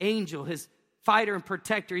angel, his fighter and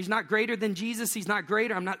protector. He's not greater than Jesus. He's not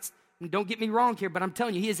greater. Don't get me wrong here, but I'm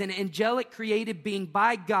telling you, he is an angelic created being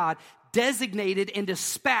by God, designated and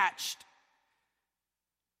dispatched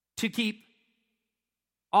to keep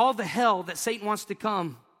all the hell that Satan wants to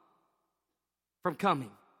come from coming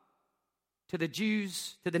to the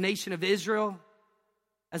Jews, to the nation of Israel,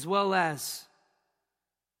 as well as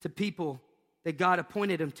to people that God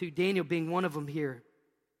appointed him to, Daniel being one of them here.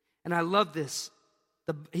 And I love this.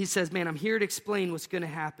 He says, man, I'm here to explain what's going to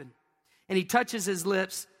happen. And he touches his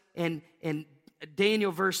lips, and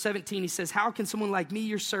Daniel, verse 17, he says, how can someone like me,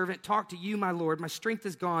 your servant, talk to you, my Lord? My strength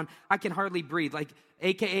is gone. I can hardly breathe. Like,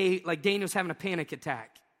 AKA, like Daniel's having a panic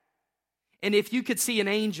attack. And if you could see an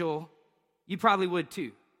angel, you probably would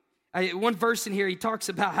too. One verse in here, he talks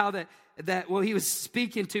about how he was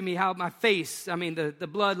speaking to me, how my face, the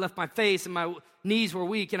blood left my face and my knees were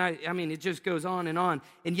weak. And it just goes on. And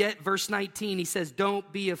yet, verse 19, he says,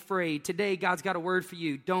 don't be afraid. Today, God's got a word for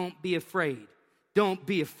you. Don't be afraid. Don't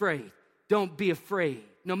be afraid. Don't be afraid.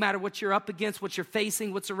 No matter what you're up against, what you're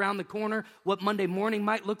facing, what's around the corner, what Monday morning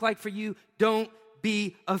might look like for you, don't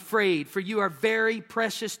be afraid. For you are very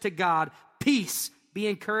precious to God. Peace, be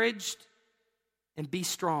encouraged, and be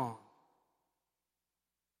strong.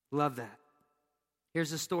 Love that.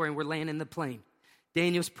 Here's the story, and we're landing the plane.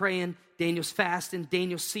 Daniel's praying, Daniel's fasting,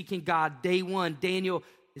 Daniel's seeking God. Day one, Daniel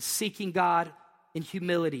is seeking God in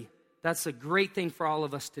humility. That's a great thing for all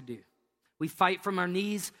of us to do. We fight from our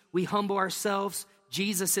knees. We humble ourselves.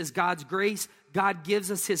 Jesus is God's grace. God gives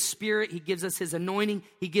us his spirit. He gives us his anointing.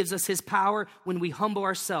 He gives us his power when we humble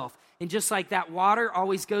ourselves. And just like that water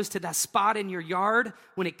always goes to that spot in your yard,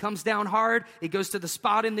 when it comes down hard, it goes to the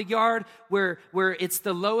spot in the yard where it's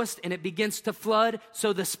the lowest and it begins to flood.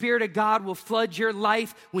 So the Spirit of God will flood your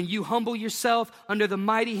life when you humble yourself under the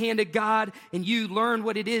mighty hand of God and you learn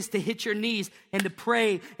what it is to hit your knees and to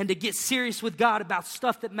pray and to get serious with God about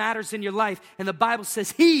stuff that matters in your life. And the Bible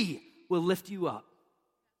says he will lift you up.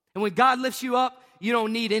 And when God lifts you up, you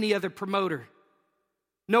don't need any other promoter.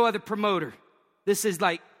 No other promoter. This is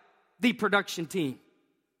like the production team.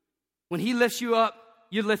 When he lifts you up,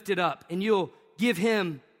 you lift it up and you'll give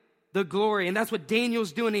him the glory. And that's what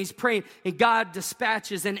Daniel's doing. He's praying and God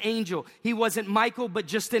dispatches an angel. He wasn't Michael, but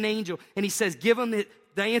just an angel. And he says, give him the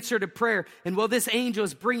answer to prayer. And while this angel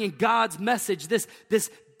is bringing God's message, this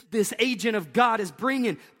agent of God is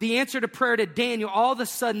bringing the answer to prayer to Daniel, all of a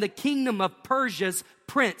sudden the kingdom of Persia's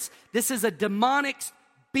prince. This is a demonic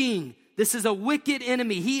being. This is a wicked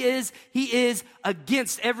enemy. He is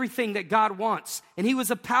against everything that God wants. And he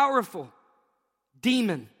was a powerful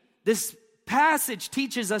demon. This passage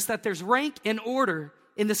teaches us that there's rank and order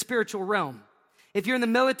in the spiritual realm. If you're in the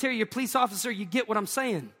military, you're a police officer, you get what I'm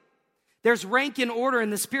saying. There's rank and order in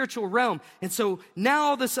the spiritual realm. And so now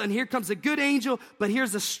all of a sudden, here comes a good angel, but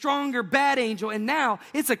here's a stronger bad angel. And now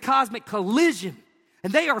it's a cosmic collision.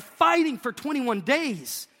 And they are fighting for 21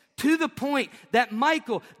 days. To the point that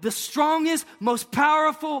Michael, the strongest, most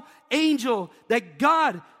powerful angel that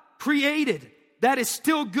God created, that is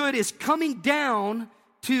still good, is coming down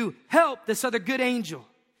to help this other good angel.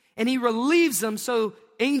 And he relieves them so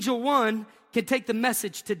angel one can take the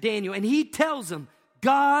message to Daniel. And he tells him,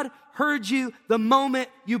 God heard you the moment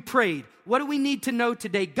you prayed. What do we need to know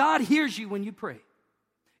today? God hears you when you pray.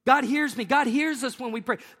 God hears me. God hears us when we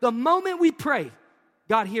pray. The moment we pray,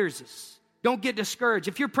 God hears us. Don't get discouraged.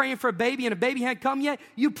 If you're praying for a baby and a baby hadn't come yet,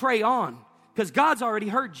 you pray on because God's already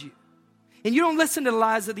heard you. And you don't listen to the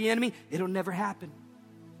lies of the enemy. It'll never happen.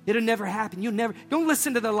 It'll never happen. Don't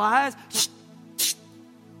listen to the lies. Shh, shh.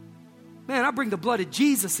 Man, I bring the blood of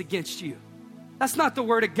Jesus against you. That's not the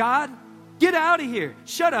word of God. Get out of here.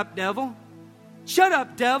 Shut up, devil. Shut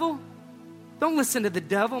up, devil. Don't listen to the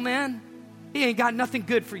devil, man. He ain't got nothing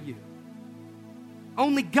good for you.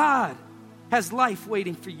 Only God has life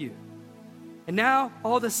waiting for you. And now,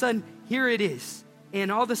 all of a sudden, here it is.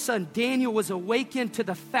 And all of a sudden, Daniel was awakened to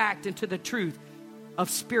the fact and to the truth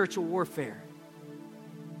of spiritual warfare.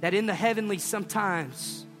 That in the heavenly,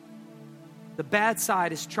 sometimes, the bad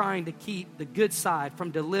side is trying to keep the good side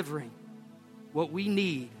from delivering what we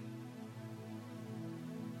need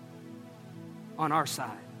on our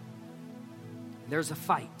side. There's a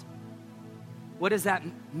fight. What does that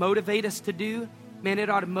motivate us to do? man, it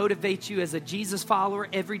ought to motivate you as a Jesus follower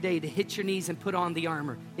every day to hit your knees and put on the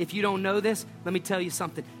armor. If you don't know this, let me tell you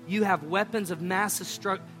something. You have weapons of mass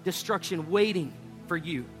destruction waiting for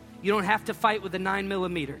you. You don't have to fight with a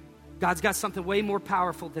 9mm. God's got something way more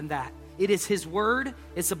powerful than that. It is his word.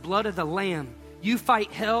 It's the blood of the Lamb. You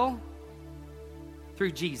fight hell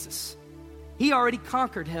through Jesus. He already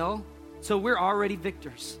conquered hell, so we're already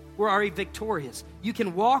victors. We're already victorious. You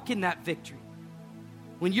can walk in that victory.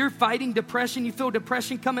 When you're fighting depression, you feel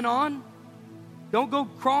depression coming on, don't go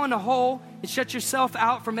crawl in a hole and shut yourself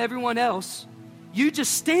out from everyone else. You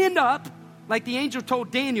just stand up like the angel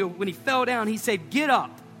told Daniel when he fell down. He said, get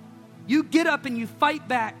up. You get up and you fight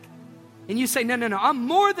back. And you say, no, I'm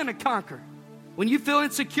more than a conqueror. When you feel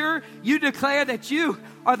insecure, you declare that you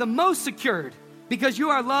are the most secured because you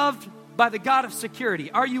are loved by the God of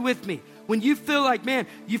security. Are you with me? When you feel like, man,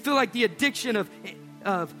 you feel like the addiction of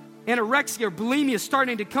anorexia or bulimia is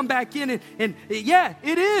starting to come back in, and yeah,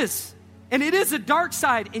 it is. And it is a dark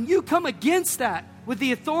side, and you come against that with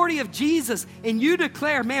the authority of Jesus, and you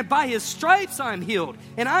declare, man, by his stripes I'm healed,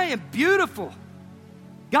 and I am beautiful.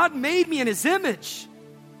 God made me in his image.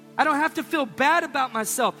 I don't have to feel bad about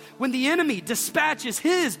myself. When the enemy dispatches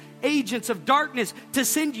his agents of darkness to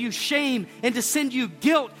send you shame and to send you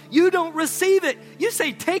guilt, you don't receive it. You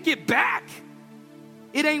say, take it back.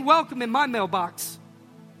 It ain't welcome in my mailbox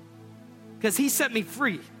because he set me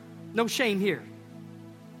free. No shame here.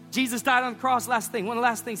 Jesus died on the cross. Last thing, one of the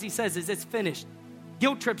last things he says is it's finished.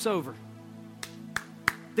 Guilt trip's over.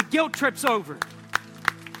 The guilt trip's over.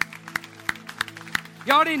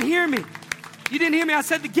 Y'all didn't hear me. You didn't hear me. I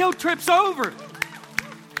said the guilt trip's over.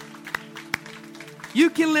 You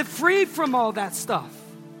can live free from all that stuff.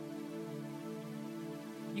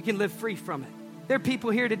 You can live free from it. There are people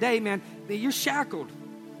here today, man, that you're shackled.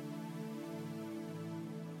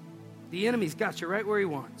 The enemy's got you right where he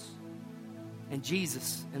wants. And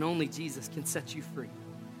Jesus, and only Jesus, can set you free.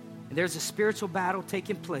 And there's a spiritual battle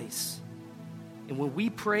taking place. And when we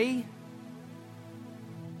pray,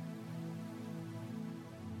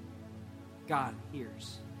 God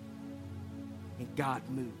hears. And God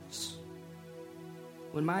moves.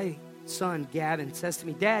 When my son Gavin says to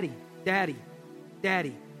me, Daddy, Daddy,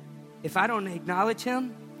 Daddy, if I don't acknowledge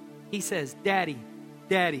him, he says, Daddy,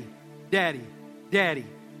 Daddy, Daddy, Daddy,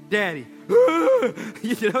 Daddy.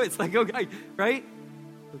 You know, it's like, okay, right?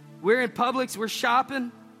 We're in Publix, we're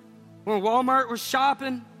shopping. We're in Walmart, we're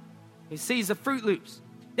shopping. He sees the Fruit Loops.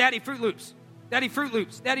 Daddy, Fruit Loops. Daddy, Fruit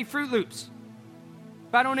Loops. Daddy, Fruit Loops.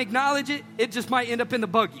 If I don't acknowledge it, it just might end up in the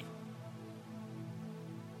buggy.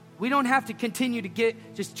 We don't have to continue to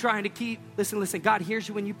get just trying to keep, listen, God hears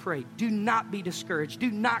you when you pray. Do not be discouraged.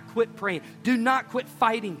 Do not quit praying. Do not quit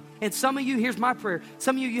fighting. And some of you, here's my prayer.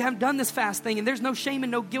 Some of you haven't done this fast thing, and there's no shame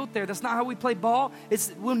and no guilt there. That's not how we play ball.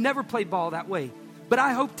 We'll never play ball that way. But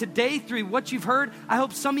I hope today, through what you've heard, I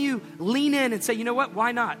hope some of you lean in and say, you know what,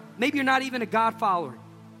 why not? Maybe you're not even a God follower.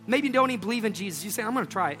 Maybe you don't even believe in Jesus. You say, I'm going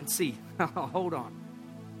to try it and see. Hold on.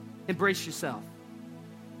 Embrace yourself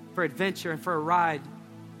for adventure and for a ride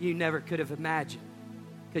you never could have imagined.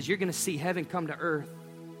 Because you're going to see heaven come to earth.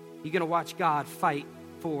 You're going to watch God fight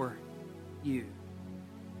for you.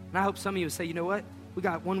 And I hope some of you will say, you know what? We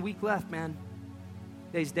got 1 week left, man.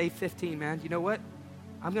 Today's day 15, man. You know what?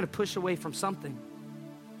 I'm going to push away from something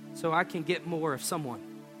so I can get more of someone.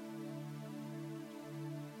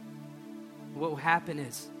 What will happen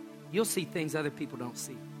is you'll see things other people don't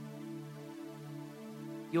see.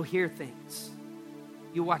 You'll hear things.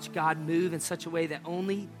 You'll watch God move in such a way that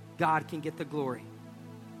only God can get the glory.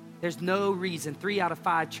 There's no reason 3 out of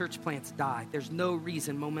 5 church plants died. There's no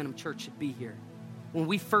reason Momentum Church should be here. When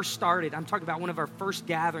we first started, I'm talking about one of our first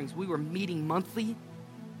gatherings, we were meeting monthly.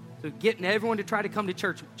 So getting everyone to try to come to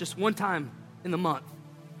church just one time in the month.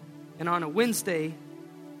 And on a Wednesday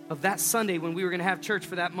of that Sunday when we were going to have church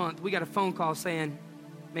for that month, we got a phone call saying,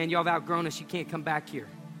 man, y'all have outgrown us. You can't come back here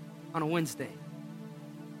on a Wednesday.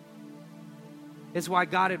 It's why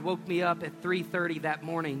God had woke me up at 3:30 that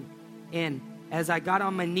morning. And as I got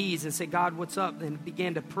on my knees and said, God, what's up? And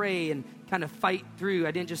began to pray and kind of fight through.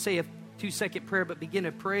 I didn't just say a 2-second prayer, but begin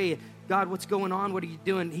to pray. God, what's going on? What are you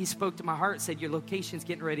doing? He spoke to my heart, said, your location's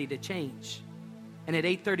getting ready to change. And at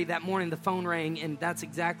 8:30 that morning, the phone rang, and that's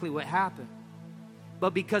exactly what happened.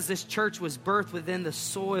 But because this church was birthed within the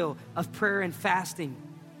soil of prayer and fasting,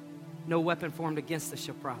 no weapon formed against us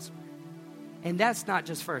shall prosper. And that's not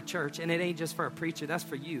just for a church, and it ain't just for a preacher. That's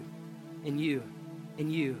for you, and you,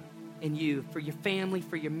 and you, and you. For your family,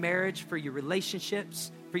 for your marriage, for your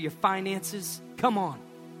relationships, for your finances. Come on.